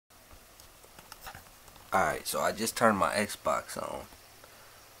Alright, so I just turned my Xbox on,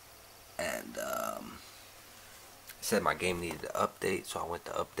 and it said my game needed to update, so I went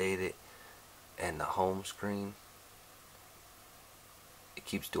to update it, and the home screen, it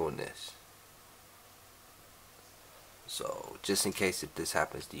keeps doing this. So just in case if this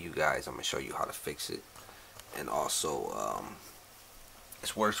happens to you guys, I'm going to show you how to fix it. And also,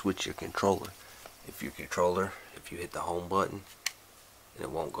 this works with your controller. If you hit the home button and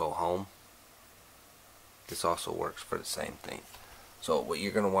it won't go home, this also works for the same thing. So what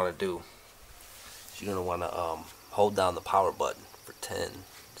you're going to want to do is you're going to want to hold down the power button for 10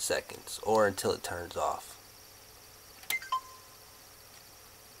 seconds or until it turns off.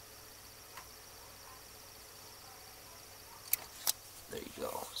 There you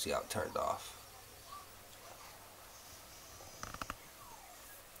go. See how it turned off?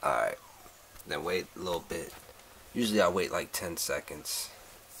 Alright. Then wait a little bit. Usually I wait like 10 seconds.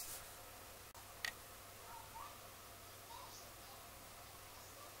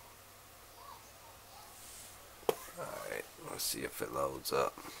 Alright, let's see if it loads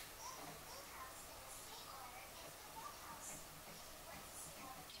up.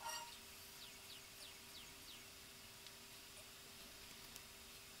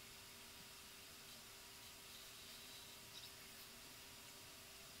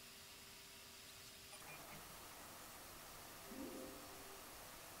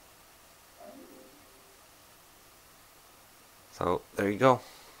 So there you go.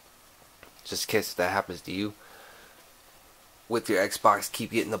 Just in case that happens to you with your Xbox,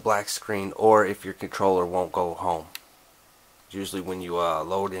 keep getting the black screen, or if your controller won't go home. Usually when you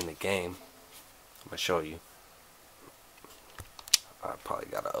load in the game, I'm gonna show you. I probably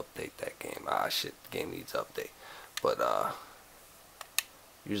gotta update that game. Ah shit, the game needs update. But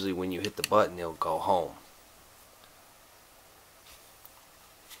usually when you hit the button, it'll go home.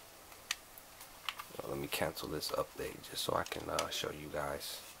 Let me cancel this update just so I can show you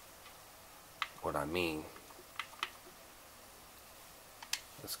guys what I mean.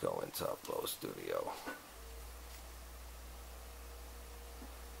 Let's go into Upload Studio.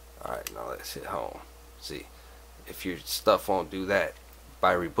 Alright, now let's hit home. See, if your stuff won't do that,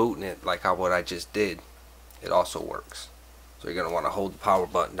 by rebooting it like what I just did, it also works. So you're going to want to hold the power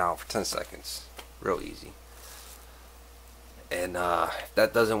button down for 10 seconds. Real easy. And if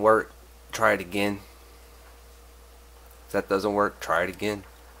that doesn't work, try it again. If that doesn't work, try it again.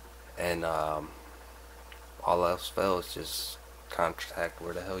 And all else fails, just contact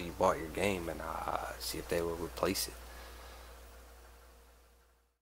where the hell you bought your game and see if they will replace it.